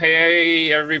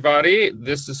Hey, everybody.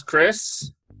 This is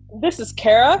Chris, This is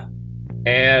Kara.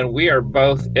 and we are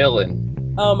both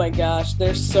illin. Oh my gosh,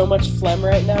 there's so much phlegm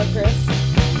right now, Chris.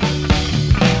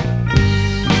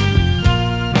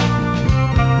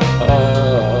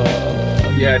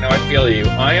 Yeah, no, I feel you.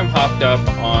 I am hopped up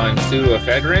on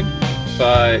pseudoephedrine,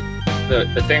 but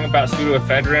the thing about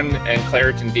pseudoephedrine and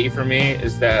Claritin D for me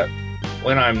is that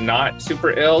when I'm not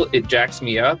super ill, it jacks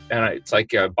me up, and it's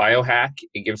like a biohack.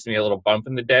 It gives me a little bump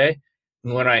in the day.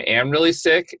 And when I am really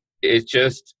sick, it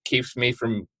just keeps me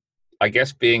from, I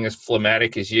guess, being as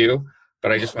phlegmatic as you,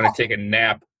 but I just want to take a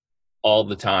nap all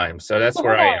the time. So that's So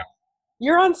where hold I on. am.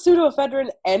 You're on pseudoephedrine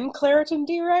and Claritin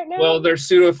D right now? Well, there's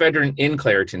pseudoephedrine in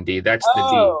Claritin D. That's the D.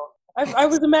 Oh. I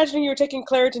was imagining you were taking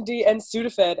Claritin D and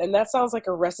Sudafed, and that sounds like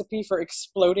a recipe for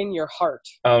exploding your heart.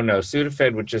 Oh no,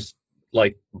 Sudafed would just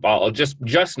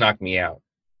just knock me out.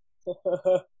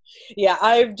 Yeah,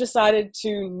 I've decided to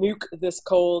nuke this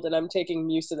cold, and I'm taking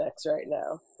Mucinex right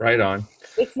now. Right on.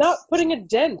 It's not putting a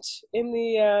dent in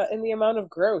the amount of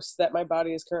gross that my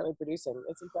body is currently producing.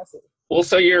 It's impressive. Well,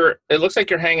 so it looks like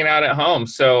you're hanging out at home.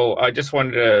 So I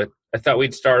thought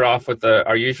we'd start off with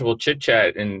our usual chit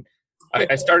chat. And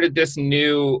I started this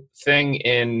new thing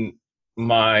in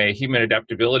my human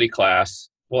adaptability class.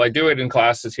 Well, I do it in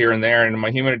classes here and there. And in my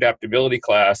human adaptability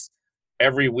class,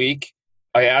 every week,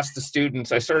 I asked the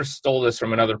students, I sort of stole this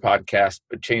from another podcast,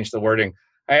 but changed the wording.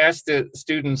 I asked the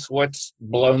students what's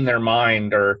blown their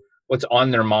mind or what's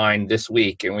on their mind this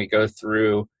week. And we go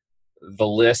through the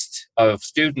list of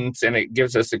students, and it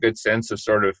gives us a good sense of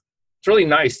it's really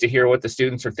nice to hear what the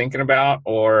students are thinking about,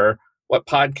 or what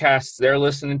podcasts they're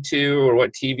listening to, or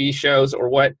what TV shows, or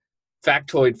what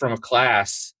factoid from a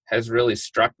class has really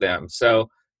struck them. So,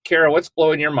 Kara, what's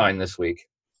blowing your mind this week?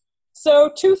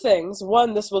 So, two things.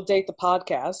 One, this will date the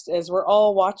podcast, as we're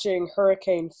all watching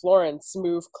Hurricane Florence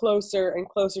move closer and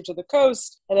closer to the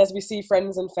coast, and as we see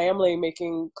friends and family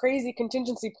making crazy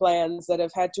contingency plans that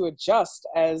have had to adjust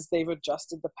as they've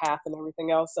adjusted the path and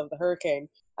everything else of the hurricane.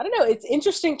 I don't know, it's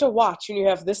interesting to watch when you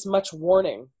have this much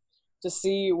warning to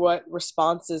see what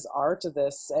responses are to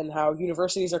this and how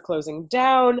universities are closing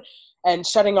down and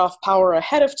shutting off power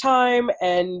ahead of time,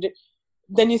 and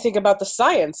then you think about the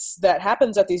science that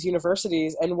happens at these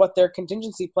universities and what their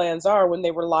contingency plans are when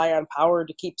they rely on power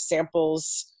to keep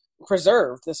samples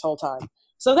preserved this whole time.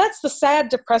 So that's the sad,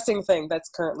 depressing thing that's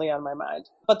currently on my mind.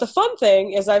 But the fun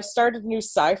thing is I've started a new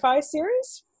sci-fi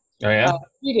series, Oh, yeah?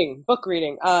 book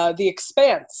reading, The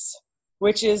Expanse,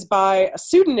 which is by a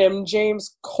pseudonym,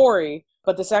 James Corey,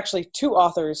 but there's actually two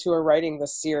authors who are writing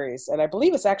this series, and I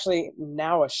believe it's actually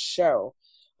now a show.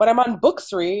 But I'm on book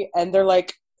 3, and they're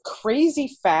like crazy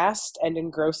fast and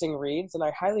engrossing reads, and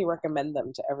I highly recommend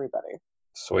them to everybody.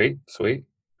 Sweet, sweet.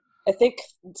 I think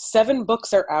 7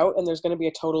 books are out, and there's going to be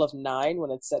a total of 9 when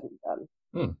it's said and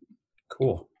done.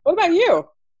 Cool. What about you?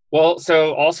 Well,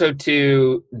 so also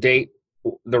to date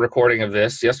the recording of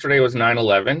this, yesterday was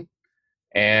 9/11,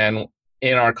 and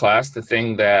in our class, the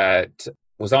thing that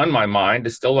was on my mind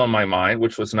is still on my mind,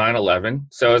 which was 9/11.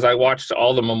 So as I watched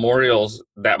all the memorials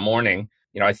that morning,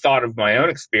 I thought of my own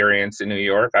experience in New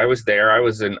York. I was there. I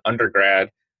was an undergrad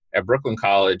at Brooklyn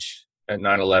College at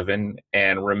 9/11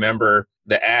 and remember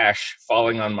the ash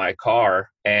falling on my car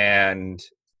and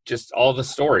just all the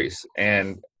stories.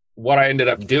 And what I ended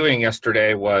up doing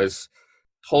yesterday was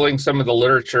pulling some of the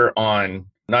literature on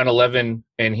 9/11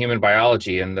 and human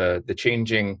biology and the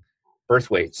changing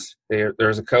birth weights.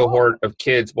 There's a cohort of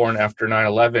kids born after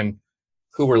 9/11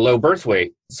 who were low birth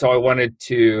weight. So I wanted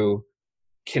to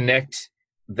connect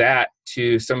that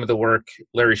to some of the work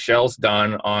Larry Schell's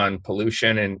done on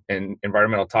pollution and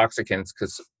environmental toxicants,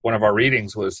 because one of our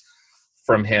readings was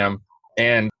from him.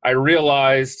 And I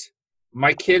realized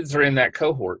my kids are in that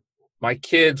cohort. My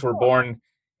kids were born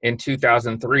in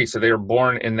 2003, so they were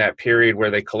born in that period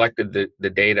where they collected the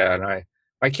data. And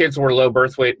my kids were low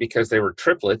birth weight because they were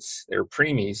triplets, they were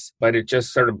preemies, but it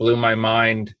just sort of blew my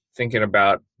mind thinking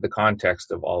about the context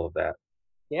of all of that.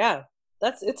 Yeah,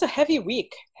 it's a heavy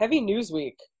week, heavy news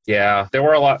week. Yeah, there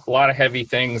were a lot of heavy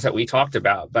things that we talked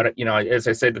about, but as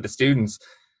I said to the students,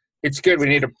 it's good. We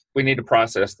need to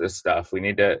process this stuff. We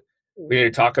need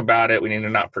to talk about it. We need to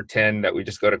not pretend that we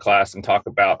just go to class and talk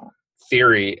about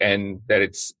theory and that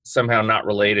it's somehow not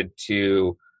related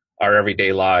to our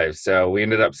everyday lives. So we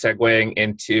ended up segueing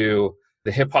into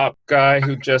the hip hop guy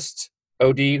who just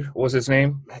OD'd. What was his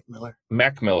name?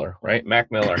 Mac Miller, right?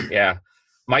 Mac Miller. Yeah.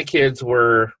 My kids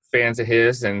were fans of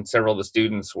his, and several of the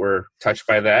students were touched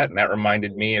by that. And that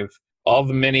reminded me of all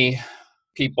the many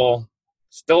people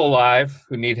still alive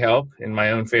who need help in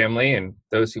my own family and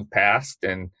those who passed.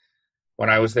 And when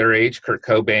I was their age, Kurt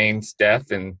Cobain's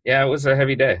death. And yeah, it was a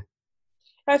heavy day.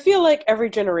 I feel like every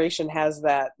generation has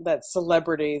that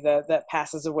celebrity that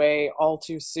passes away all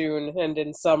too soon, and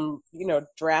in some,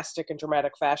 drastic and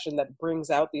dramatic fashion that brings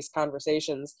out these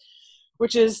conversations,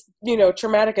 which is,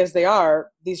 traumatic as they are,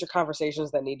 these are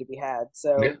conversations that need to be had.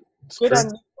 So Yeah, good on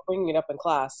you for bringing it up in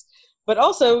class. But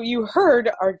also, you heard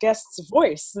our guest's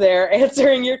voice there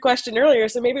answering your question earlier,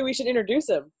 so maybe we should introduce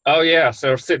him. Oh, yeah.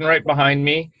 So sitting right behind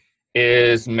me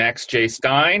is Max J.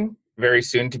 Stein, very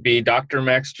soon to be Dr.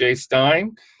 Max J.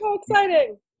 Stein. So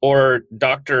exciting. Or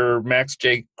Dr. Max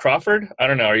J. Crawford. I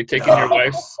don't know. Are you taking your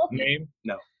wife's name?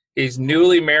 No. He's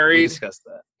newly married. We discussed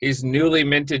that. He's newly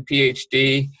minted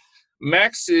PhD.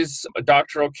 Max is a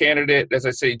doctoral candidate. As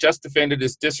I say, just defended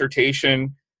his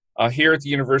dissertation here at the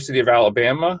University of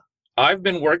Alabama. I've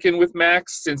been working with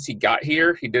Max since he got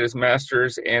here. He did his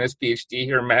master's and his PhD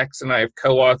here. Max and I have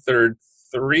co-authored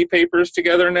 3 papers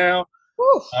together now.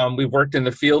 We've worked in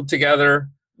the field together.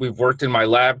 We've worked in my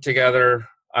lab together.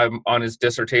 I'm on his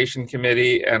dissertation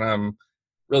committee, and I'm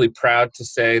really proud to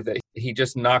say that he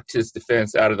just knocked his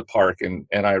defense out of the park. And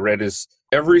I read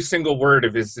every single word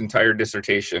of his entire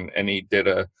dissertation, and he did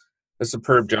a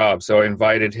superb job. So I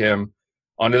invited him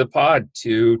onto the pod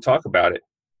to talk about it.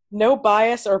 No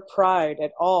bias or pride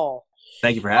at all.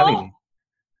 Thank you for having me.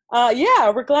 Yeah,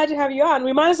 we're glad to have you on.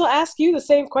 We might as well ask you the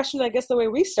same question, I guess, the way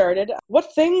we started.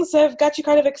 What things have got you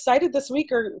kind of excited this week,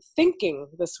 or thinking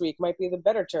this week might be the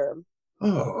better term?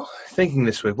 Oh, thinking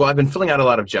this week. Well, I've been filling out a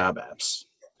lot of job apps.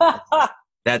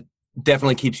 That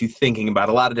definitely keeps you thinking about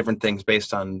a lot of different things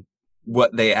based on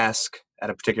what they ask at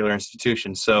a particular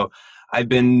institution. So I've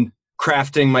been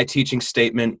crafting my teaching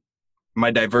statement,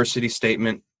 my diversity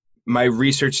statement, my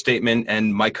research statement,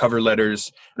 and my cover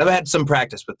letters. And I've had some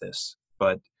practice with this,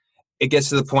 but it gets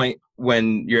to the point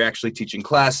when you're actually teaching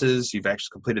classes, you've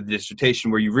actually completed the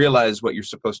dissertation, where you realize what you're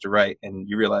supposed to write and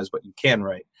you realize what you can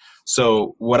write.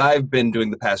 So what I've been doing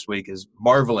the past week is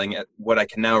marveling at what I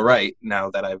can now write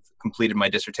now that I've completed my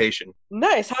dissertation.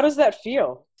 Nice. How does that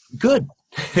feel? Good.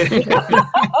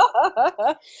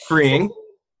 Freeing.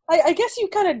 I guess you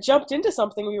kind of jumped into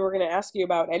something we were going to ask you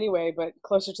about anyway, but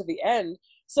closer to the end.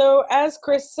 So as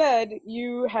Chris said,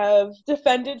 you have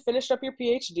finished up your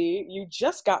PhD, you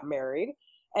just got married,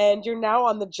 and you're now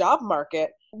on the job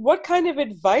market. What kind of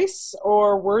advice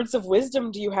or words of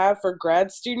wisdom do you have for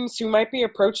grad students who might be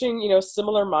approaching,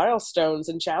 similar milestones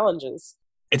and challenges?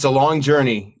 It's a long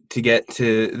journey to get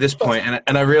to this point,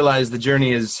 and I realize the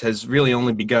journey has really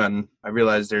only begun. I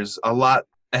realize there's a lot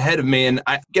ahead of me, and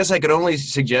I guess I could only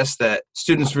suggest that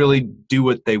students really do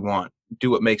what they want,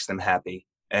 do what makes them happy.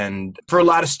 And for a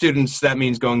lot of students, that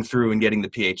means going through and getting the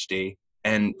PhD.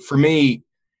 And for me,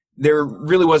 there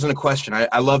really wasn't a question.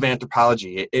 I love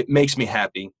anthropology. It makes me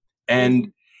happy.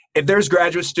 And if there's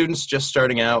graduate students just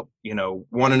starting out,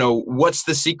 want to know what's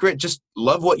the secret, just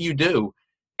love what you do.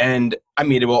 And I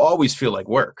mean, it will always feel like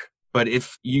work. But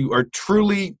if you are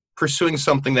truly pursuing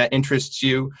something that interests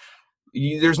you,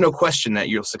 there's no question that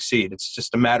you'll succeed. It's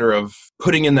just a matter of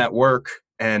putting in that work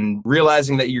and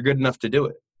realizing that you're good enough to do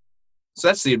it. So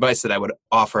that's the advice that I would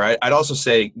offer. I'd also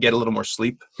say get a little more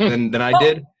sleep than I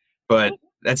did, but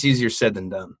that's easier said than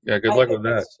done. Yeah, good luck with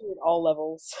that. That's true at all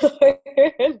levels.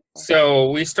 So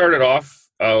we started off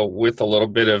with a little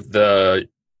bit of the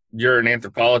 "you're an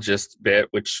anthropologist" bit,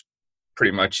 which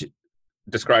pretty much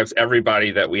describes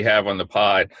everybody that we have on the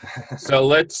pod. So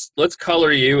let's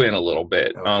color you in a little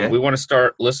bit. Okay. We want to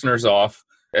start listeners off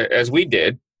as we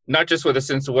did, not just with a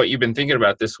sense of what you've been thinking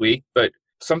about this week, but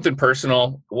something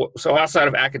personal. So outside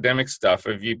of academic stuff,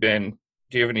 do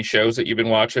you have any shows that you've been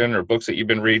watching or books that you've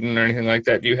been reading or anything like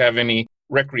that? Do you have any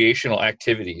recreational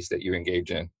activities that you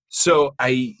engage in? So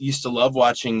I used to love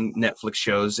watching Netflix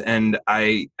shows, and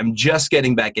I am just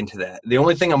getting back into that. The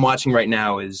only thing I'm watching right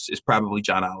now is probably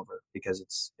John Oliver, because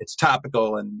it's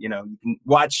topical, and you can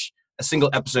watch a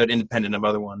single episode independent of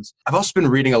other ones. I've also been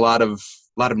reading a lot of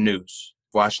news,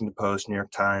 Washington Post, New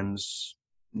York Times,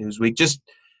 Newsweek.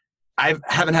 I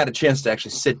haven't had a chance to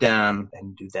actually sit down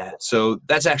and do that. So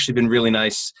that's actually been really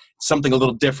nice. Something a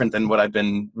little different than what I've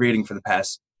been reading for the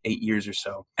past 8 years or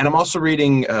so. And I'm also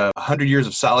reading 100 Years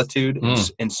of Solitude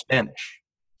in Spanish,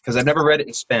 because I've never read it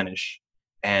in Spanish,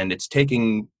 and it's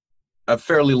taking a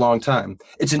fairly long time.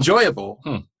 It's enjoyable,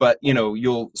 but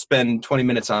you'll spend 20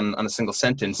 minutes on a single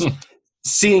sentence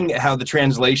seeing how the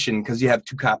translation, because you have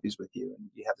 2 copies with you, and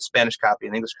you have the Spanish copy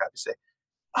and English copy, say,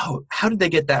 oh, how did they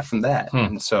get that from that?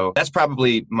 And so that's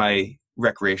probably my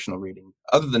recreational reading.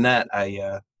 Other than that,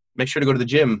 I make sure to go to the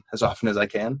gym as often as I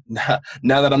can.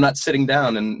 Now that I'm not sitting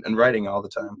down and writing all the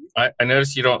time. I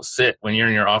notice you don't sit when you're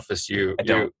in your office. You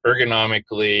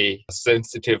ergonomically,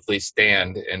 sensitively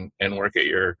stand and work at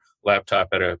your laptop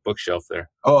at a bookshelf there.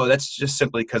 Oh, that's just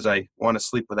simply because I want to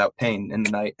sleep without pain in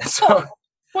the night. So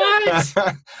What?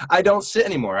 I don't sit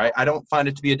anymore. I don't find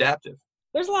it to be adaptive.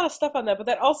 There's a lot of stuff on that, but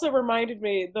that also reminded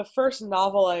me, the first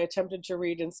novel I attempted to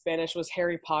read in Spanish was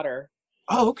Harry Potter.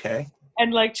 Oh, okay.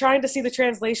 And like trying to see the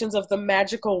translations of the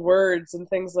magical words and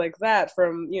things like that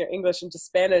from, English into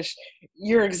Spanish,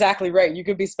 you're exactly right. You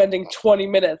could be spending 20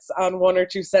 minutes on one or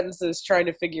two sentences trying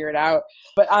to figure it out.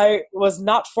 But I was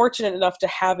not fortunate enough to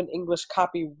have an English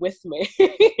copy with me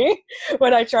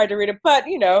when I tried to read it. But,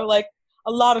 like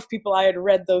a lot of people, I had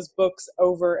read those books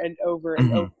over and over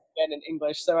and over again in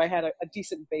English. So I had a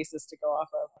decent basis to go off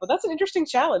of. But that's an interesting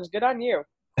challenge. Good on you.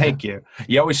 Thank you.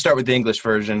 You always start with the English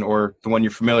version or the one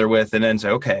you're familiar with and then say,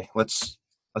 okay, let's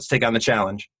take on the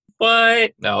challenge.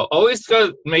 What? No, always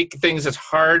go make things as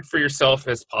hard for yourself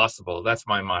as possible. That's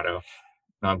my motto.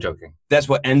 No, I'm joking. That's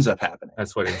what ends up happening.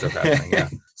 That's what ends up happening, yeah.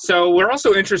 So we're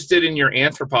also interested in your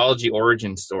anthropology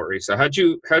origin story. So how'd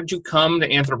you come to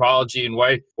anthropology, and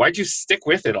why'd you stick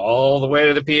with it all the way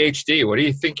to the PhD? What do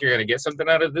you think you're going to get something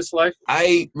out of this life?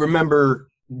 I remember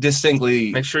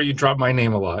distinctly. Make sure you drop my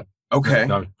name a lot. Okay.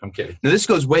 No, I'm kidding. Now, this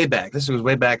goes way back. This goes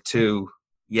way back to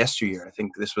yesteryear. I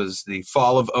think this was the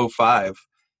fall of 2005,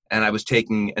 and I was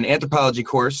taking an anthropology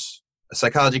course, a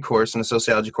psychology course, and a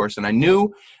sociology course, and I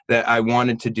knew that I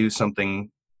wanted to do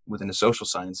something within the social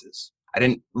sciences. I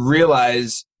didn't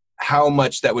realize how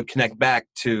much that would connect back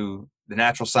to the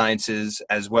natural sciences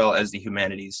as well as the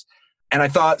humanities. And I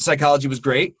thought psychology was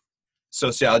great,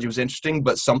 sociology was interesting,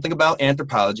 but something about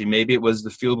anthropology, maybe it was the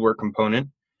fieldwork component,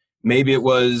 maybe it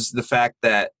was the fact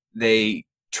that they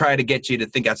try to get you to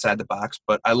think outside the box,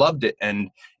 but I loved it. And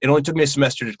it only took me a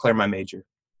semester to declare my major.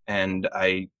 And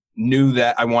I knew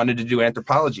that I wanted to do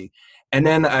anthropology. And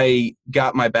then I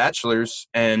got my bachelor's,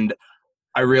 and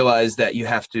I realized that you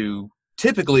have to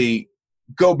typically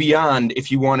go beyond if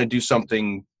you want to do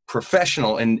something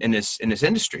professional in this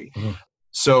industry. Mm-hmm.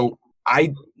 So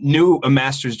I knew a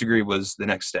master's degree was the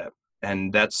next step.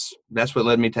 And that's what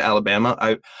led me to Alabama.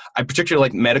 I particularly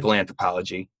like medical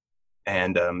anthropology,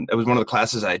 and it was one of the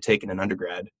classes I had taken in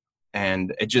undergrad.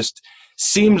 And it just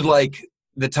seemed like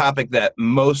the topic that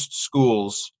most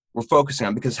schools were focusing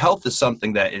on, because health is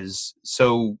something that is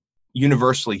so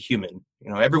universally human.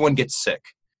 Everyone gets sick,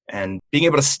 and being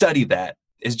able to study that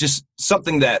is just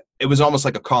something that it was almost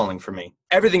like a calling for me.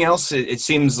 Everything else, it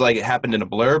seems like it happened in a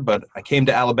blur, but I came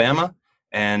to Alabama,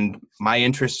 and my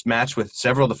interests matched with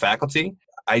several of the faculty.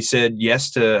 I said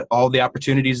yes to all the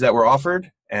opportunities that were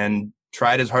offered and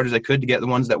tried as hard as I could to get the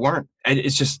ones that weren't. And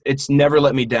it's never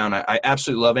let me down. I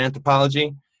absolutely love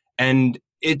anthropology, and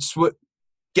it's what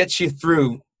gets you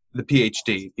through the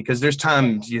PhD, because there's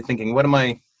times you're thinking,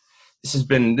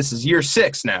 this is year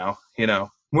 6 now,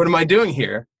 what am I doing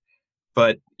here?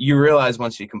 But you realize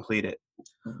once you complete it,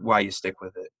 why you stick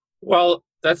with it. Well,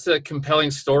 that's a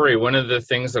compelling story. One of the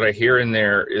things that I hear in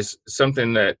there is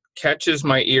something that catches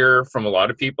my ear from a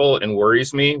lot of people and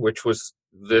worries me, which was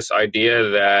this idea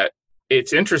that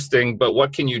it's interesting, but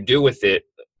what can you do with it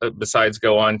besides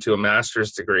go on to a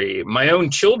master's degree? My own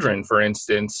children, for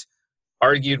instance,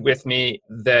 argued with me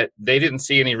that they didn't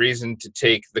see any reason to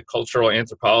take the cultural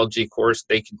anthropology course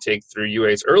they can take through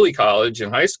UA's early college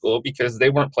and high school because they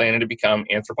weren't planning to become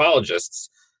anthropologists.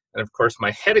 And of course,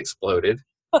 my head exploded.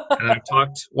 And I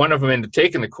talked one of them into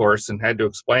taking the course and had to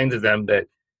explain to them that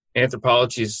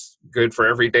anthropology is good for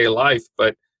everyday life.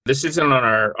 But this isn't on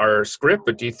our script,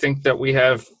 but do you think that we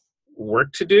have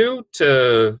work to do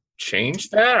to change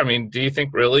that? I mean, do you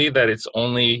think really that it's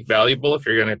only valuable if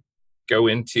you're going to go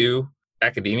into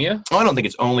academia? I don't think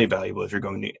it's only valuable if you're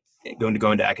going to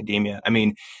go into academia. I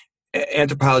mean,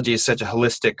 anthropology is such a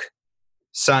holistic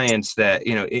science that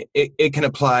it can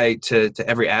apply to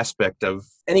every aspect of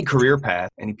any career path,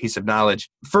 any piece of knowledge.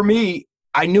 For me,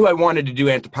 I knew I wanted to do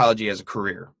anthropology as a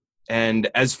career.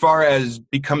 And as far as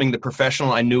becoming the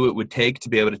professional I knew it would take to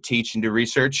be able to teach and do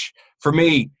research, for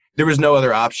me, there was no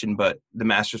other option but the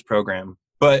master's program.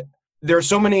 But there are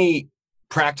so many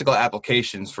practical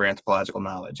applications for anthropological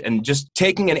knowledge, and just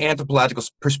taking an anthropological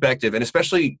perspective, and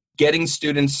especially getting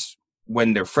students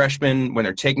when they're freshmen, when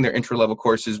they're taking their intro-level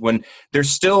courses, when they're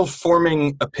still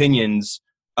forming opinions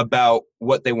about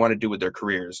what they want to do with their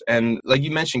careers. And like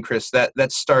you mentioned, Chris,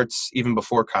 that starts even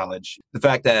before college. The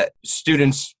fact that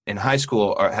students in high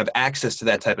school have access to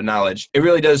that type of knowledge, it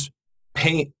really does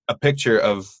paint a picture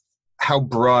of how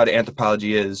broad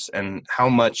anthropology is and how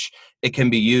much it can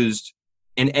be used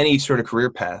in any sort of career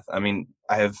path. I mean,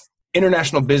 I have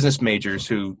international business majors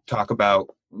who talk about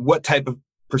what type of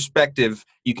perspective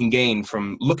you can gain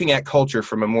from looking at culture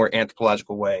from a more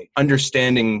anthropological way,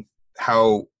 understanding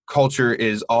how culture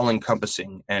is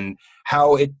all-encompassing and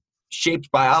how it shapes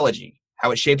biology,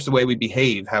 how it shapes the way we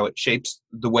behave, how it shapes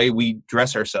the way we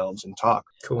dress ourselves and talk.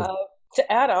 Cool.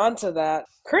 To add on to that,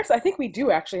 Chris, I think we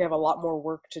do actually have a lot more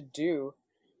work to do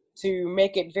to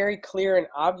make it very clear and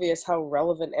obvious how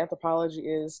relevant anthropology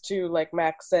is to, like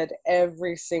Max said,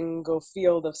 every single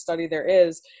field of study there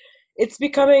is. It's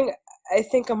becoming, I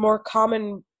think, a more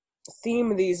common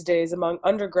theme these days among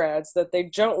undergrads that they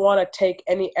don't want to take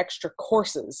any extra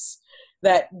courses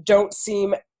that don't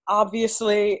seem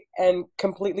obviously and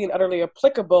completely and utterly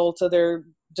applicable to their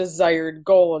desired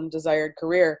goal and desired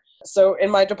career. So in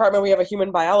my department, we have a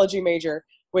human biology major,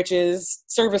 which is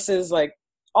services like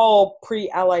all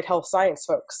pre-allied health science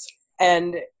folks.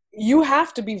 And you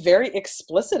have to be very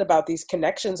explicit about these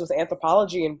connections with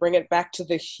anthropology and bring it back to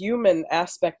the human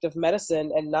aspect of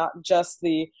medicine and not just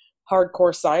the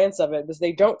hardcore science of it, because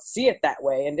they don't see it that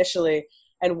way initially.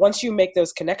 And once you make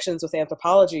those connections with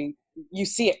anthropology, you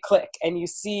see it click and you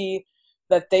see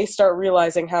that they start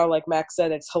realizing how, like Max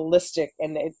said, it's holistic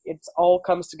and it's all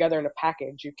comes together in a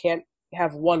package. You can't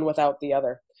have one without the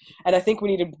other. And I think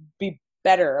we need to be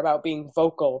better about being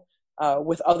vocal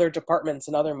with other departments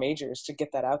and other majors to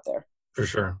get that out there. For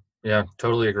sure. Yeah,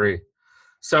 totally agree.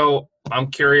 So I'm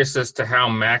curious as to how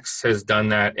Max has done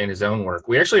that in his own work.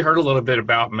 We actually heard a little bit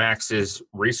about Max's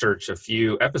research a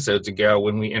few episodes ago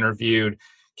when we interviewed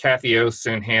Kathy Oates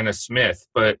and Hannah Smith.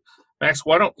 But Max,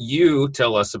 why don't you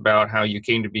tell us about how you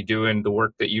came to be doing the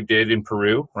work that you did in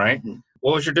Peru, right? Mm-hmm.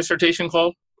 What was your dissertation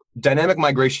called? Dynamic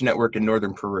Migration Network in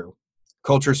Northern Peru.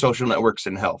 Culture, Social Networks,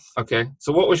 and Health. Okay.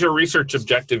 So what was your research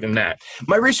objective in that?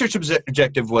 My research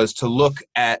objective was to look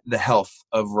at the health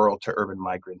of rural to urban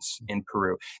migrants in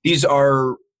Peru. These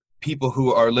are people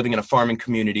who are living in a farming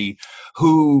community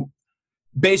who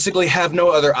basically have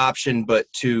no other option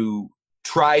but to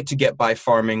try to get by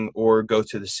farming or go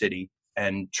to the city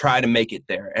and try to make it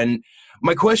there. And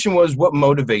my question was, what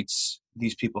motivates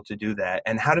these people to do that,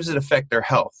 and how does it affect their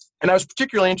health? And I was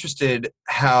particularly interested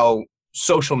how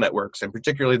social networks, and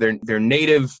particularly their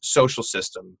native social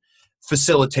system,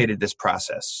 facilitated this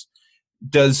process.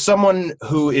 Does someone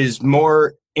who is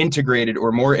more integrated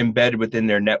or more embedded within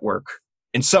their network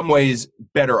in some ways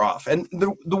better off? And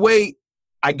the way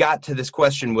I got to this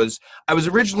question was, I was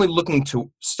originally looking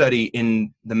to study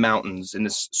in the mountains in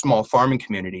this small farming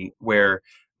community where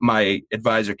my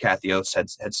advisor, Kathy Oates,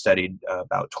 had studied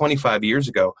about 25 years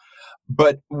ago.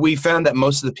 But we found that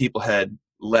most of the people had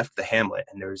left the hamlet,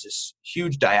 and there was this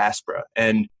huge diaspora.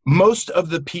 And most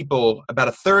of the people, about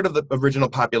a third of the original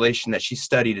population that she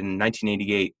studied in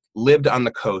 1988, lived on the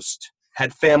coast,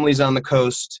 had families on the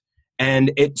coast.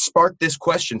 And it sparked this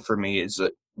question for me, is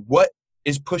what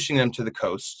is pushing them to the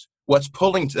coast? What's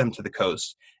pulling them to the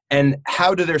coast? And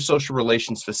how do their social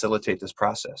relations facilitate this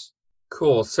process?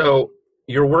 Cool. So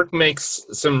your work makes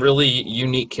some really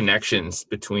unique connections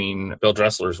between Bill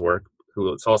Dressler's work,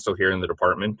 who is also here in the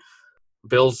department.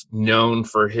 Bill's known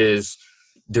for his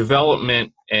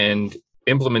development and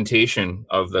implementation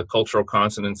of the cultural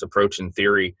consonance approach in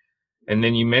theory. And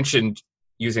then you mentioned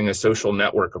using a social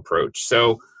network approach.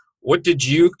 So what did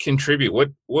you contribute?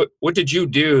 What did you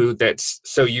do that's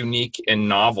so unique and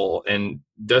novel? And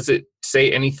does it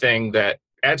say anything that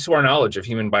adds to our knowledge of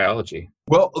human biology?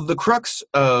 Well, the crux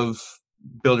of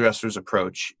Bill Dressler's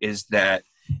approach is that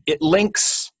it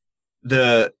links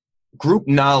the group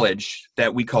knowledge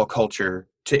that we call culture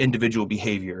to individual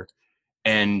behavior,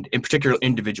 and in particular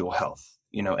individual health.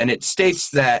 And it states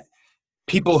that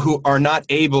people who are not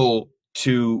able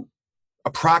to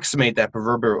approximate that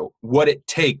proverbial what it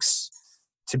takes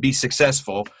to be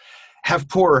successful have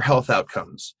poorer health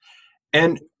outcomes.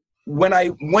 And when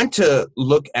I went to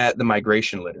look at the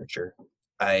migration literature,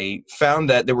 I found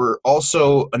that there were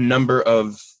also a number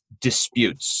of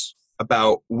disputes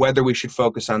about whether we should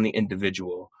focus on the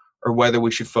individual or whether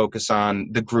we should focus on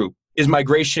the group. Is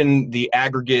migration the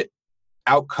aggregate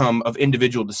outcome of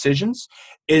individual decisions?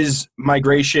 Is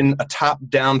migration a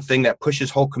top-down thing that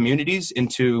pushes whole communities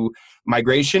into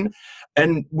migration?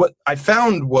 And what I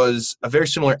found was a very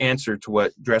similar answer to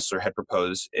what Dressler had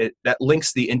proposed, that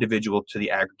links the individual to the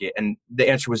aggregate, and the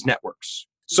answer was networks.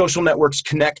 Social networks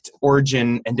connect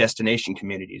origin and destination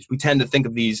communities. We tend to think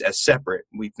of these as separate.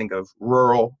 We think of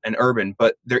rural and urban,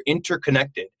 but they're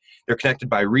interconnected. They're connected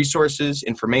by resources,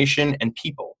 information, and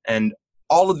people. And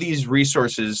all of these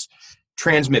resources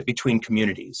transmit between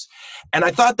communities. And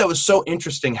I thought that was so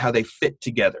interesting how they fit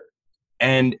together.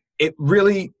 And it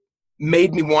really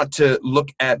made me want to look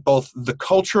at both the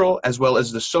cultural as well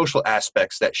as the social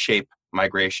aspects that shape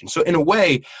migration. So in a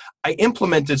way, I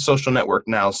implemented social network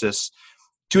analysis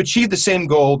to achieve the same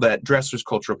goal that Dressler's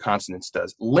cultural consonance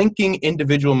does, linking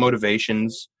individual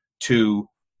motivations to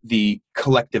the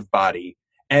collective body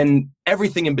and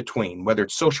everything in between, whether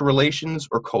it's social relations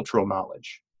or cultural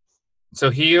knowledge. So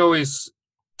he always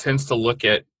tends to look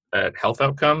at health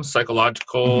outcomes,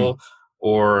 psychological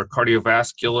or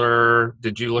cardiovascular.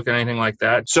 Did you look at anything like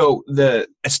that? So the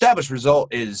established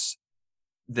result is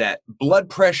that blood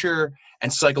pressure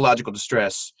and psychological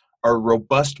distress are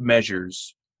robust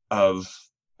measures of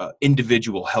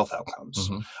individual health outcomes,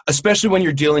 especially when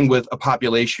you're dealing with a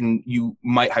population you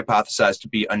might hypothesize to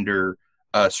be under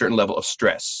a certain level of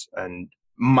stress. And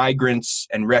migrants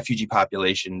and refugee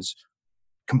populations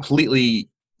completely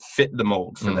fit the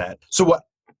mold for that. So what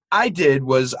I did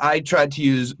was I tried to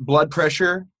use blood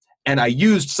pressure, and I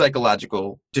used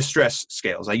psychological distress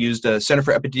scales. I used a Center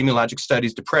for Epidemiologic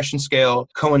Studies depression scale,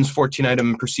 Cohen's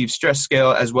 14-item perceived stress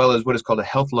scale, as well as what is called a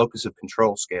health locus of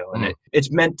control scale. And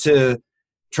it's meant to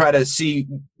try to see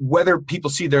whether people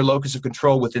see their locus of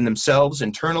control within themselves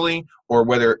internally, or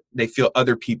whether they feel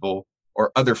other people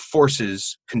or other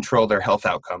forces control their health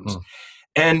outcomes.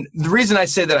 And the reason I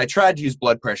say that I tried to use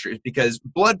blood pressure is because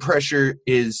blood pressure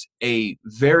is a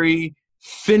very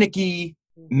finicky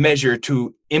measure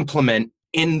to implement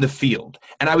in the field.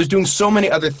 And I was doing so many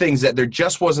other things that there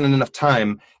just wasn't enough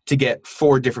time to get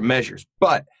 4 different measures.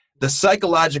 But the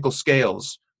psychological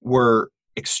scales were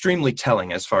extremely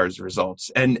telling as far as the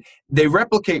results. And they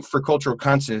replicate for cultural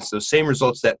consonance those same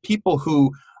results that people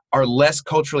who are less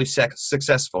culturally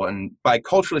successful, and by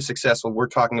culturally successful, we're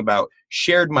talking about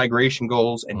shared migration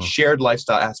goals and shared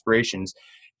lifestyle aspirations,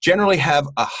 generally have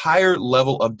a higher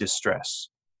level of distress.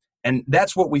 And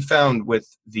that's what we found with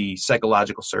the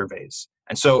psychological surveys.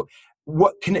 And so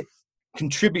what can it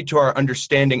contribute to our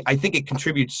understanding? I think it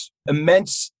contributes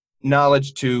immense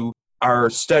knowledge to our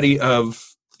study of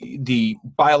the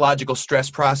biological stress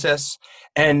process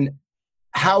and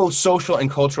how social and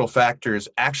cultural factors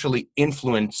actually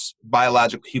influence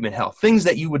biological human health. Things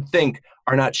that you would think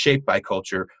are not shaped by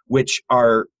culture, which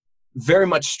are very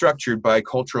much structured by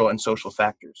cultural and social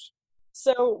factors.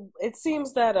 So it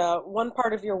seems that one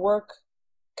part of your work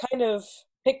kind of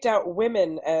picked out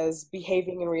women as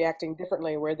behaving and reacting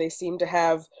differently, where they seem to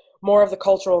have more of the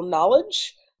cultural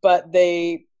knowledge, but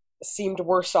they seemed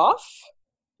worse off,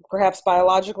 perhaps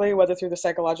biologically, whether through the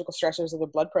psychological stressors or the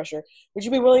blood pressure. Would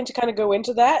you be willing to kind of go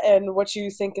into that and what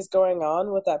you think is going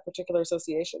on with that particular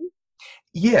association?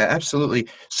 Yeah, absolutely.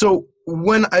 So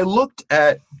when I looked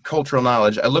at cultural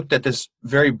knowledge, I looked at this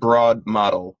very broad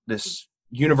model, this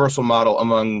universal model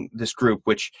among this group,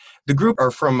 which the group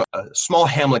are from a small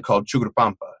hamlet called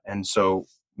Chugrupampa. And so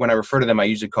when I refer to them, I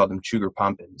usually call them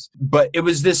Chugurpampans. But it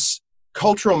was this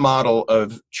cultural model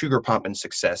of Chugurpampan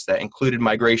success that included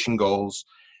migration goals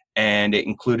and it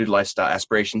included lifestyle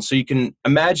aspirations. So you can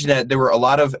imagine that there were a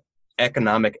lot of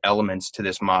economic elements to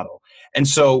this model. And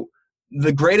so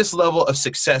the greatest level of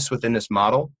success within this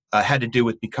model had to do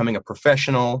with becoming a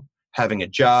professional, having a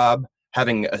job,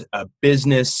 having a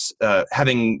business,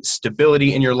 having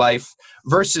stability in your life,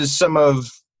 versus some of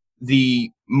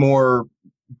the more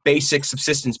basic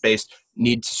subsistence-based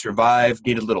need to survive,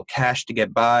 need a little cash to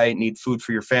get by, need food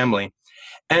for your family.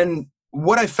 And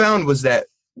what I found was that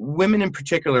women in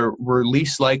particular were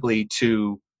least likely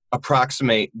to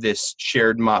approximate this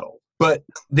shared model, but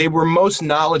they were most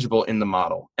knowledgeable in the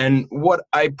model. And what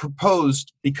I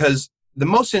proposed, because the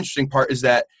most interesting part is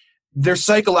that their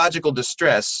psychological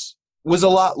distress was a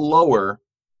lot lower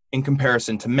in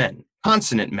comparison to men,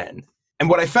 consonant men. And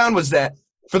what I found was that,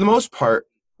 for the most part,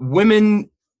 women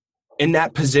in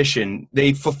that position,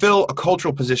 they fulfill a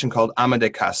cultural position called ama de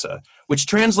casa, which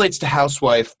translates to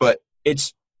housewife, but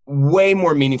it's way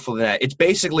more meaningful than that. It's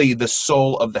basically the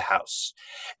soul of the house.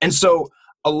 And so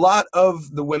a lot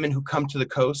of the women who come to the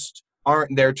coast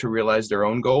aren't there to realize their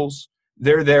own goals.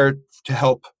 They're there to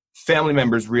help family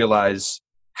members realize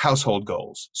household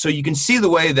goals. So you can see the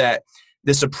way that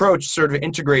this approach sort of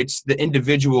integrates the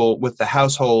individual with the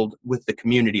household with the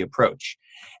community approach.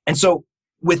 And so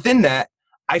within that,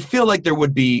 I feel like there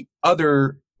would be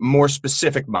other more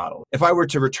specific models. If I were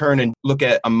to return and look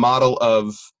at a model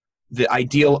of the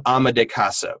ideal ama de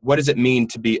casa, what does it mean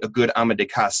to be a good ama de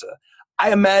casa?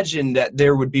 I imagine that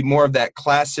there would be more of that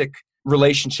classic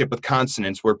relationship with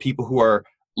consonants where people who are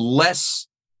less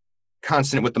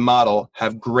consonant with the model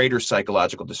have greater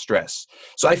psychological distress.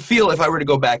 So I feel if I were to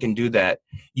go back and do that,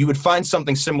 you would find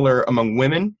something similar among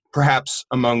women, perhaps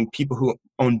among people who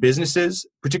own businesses,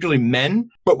 particularly men.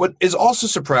 But what is also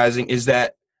surprising is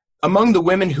that among the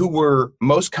women who were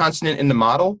most consonant in the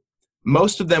model,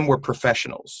 most of them were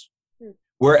professionals,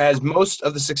 whereas most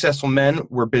of the successful men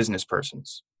were business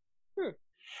persons.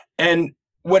 And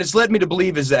what it's led me to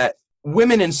believe is that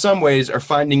women in some ways are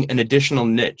finding an additional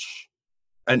niche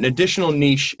in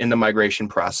the migration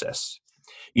process.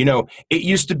 You know, it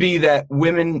used to be that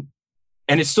women,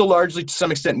 and it's still largely to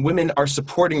some extent, women are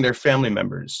supporting their family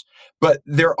members, but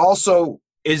there also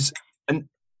is an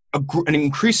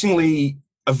increasingly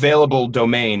available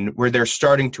domain where they're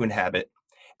starting to inhabit,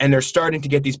 and they're starting to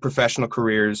get these professional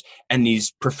careers and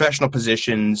these professional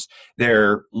positions.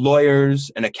 They're lawyers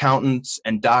and accountants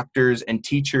and doctors and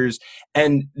teachers,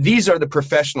 and these are the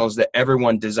professionals that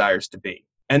everyone desires to be.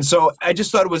 And so I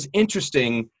just thought it was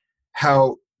interesting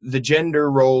how the gender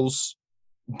roles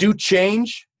do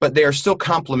change, but they are still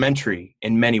complementary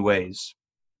in many ways.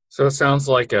 So it sounds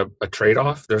like a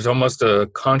trade-off. There's almost a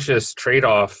conscious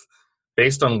trade-off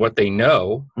based on what they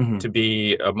know to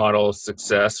be a model of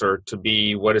success or to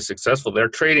be what is successful. They're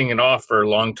trading it off for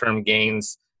long-term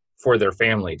gains for their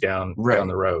family down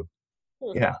the road.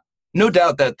 Yeah. No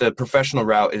doubt that the professional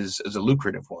route is a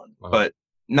lucrative one, but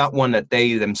not one that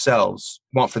they themselves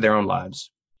want for their own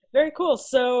lives. Very cool.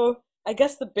 So I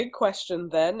guess the big question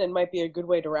then, and might be a good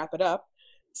way to wrap it up,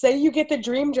 say you get the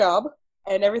dream job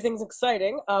and everything's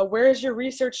exciting. Where is your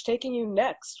research taking you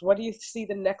next? What do you see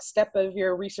the next step of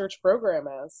your research program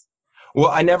as? Well,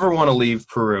 I never want to leave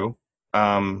Peru.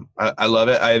 I love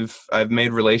it. I've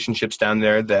made relationships down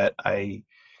there that I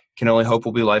can only hope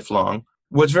will be lifelong.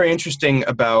 What's very interesting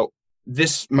about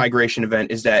this migration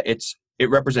event is that it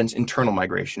represents internal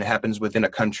migration. It happens within a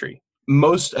country.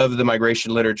 Most of the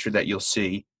migration literature that you'll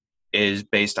see is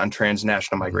based on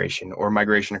transnational migration or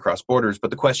migration across borders. But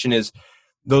the question is,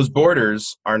 those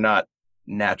borders are not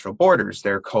natural borders.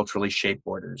 They're culturally shaped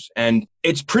borders. And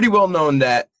it's pretty well known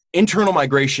that internal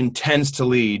migration tends to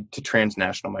lead to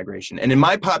transnational migration. And in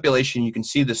my population, you can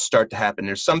see this start to happen.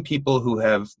 There's some people who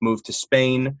have moved to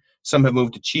Spain, some have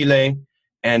moved to Chile,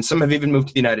 and some have even moved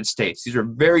to the United States. These are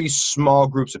very small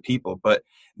groups of people, but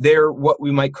they're what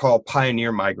we might call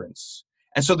pioneer migrants.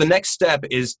 And so the next step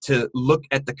is to look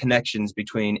at the connections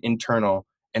between internal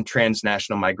and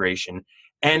transnational migration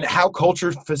and how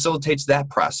culture facilitates that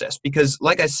process. Because,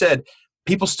 like I said,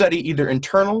 people study either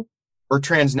internal or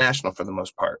transnational for the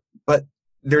most part, but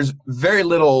there's very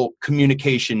little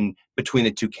communication between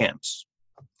the two camps.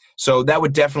 So that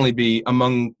would definitely be,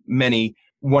 among many,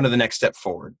 one of the next step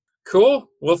forward. Cool.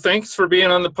 Well, thanks for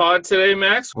being on the pod today,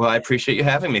 Max. Well, I appreciate you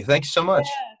having me. Thanks so much.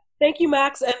 Yeah. Thank you,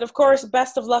 Max. And of course,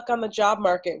 best of luck on the job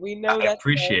market. We know I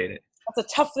appreciate it.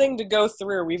 That's a tough thing to go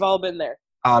through. We've all been there.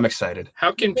 I'm excited.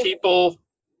 How can people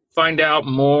find out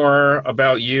more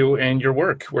about you and your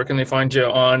work? Where can they find you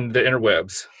on the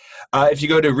interwebs? If you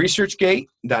go to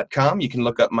researchgate.com, you can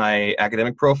look up my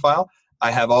academic profile. I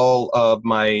have all of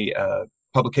my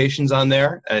publications on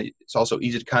there. It's also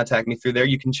easy to contact me through there.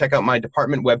 You can check out my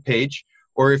department webpage,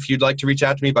 or if you'd like to reach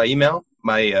out to me by email,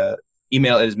 my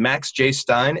email is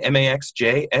maxjstein,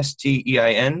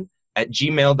 MAXJSTEIN,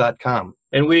 @gmail.com.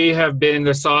 And we have been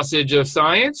the Sausage of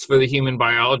Science for the Human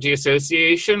Biology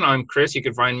Association. I'm Chris. You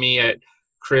can find me at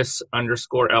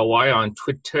Chris_LY on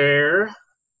Twitter.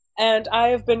 And I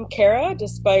have been Kara,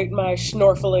 despite my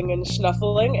schnorfeling and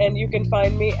schnuffling, and you can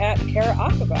find me at Kara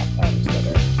Achabak on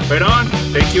Twitter. Right on.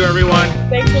 Thank you, everyone.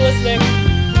 Thanks for listening.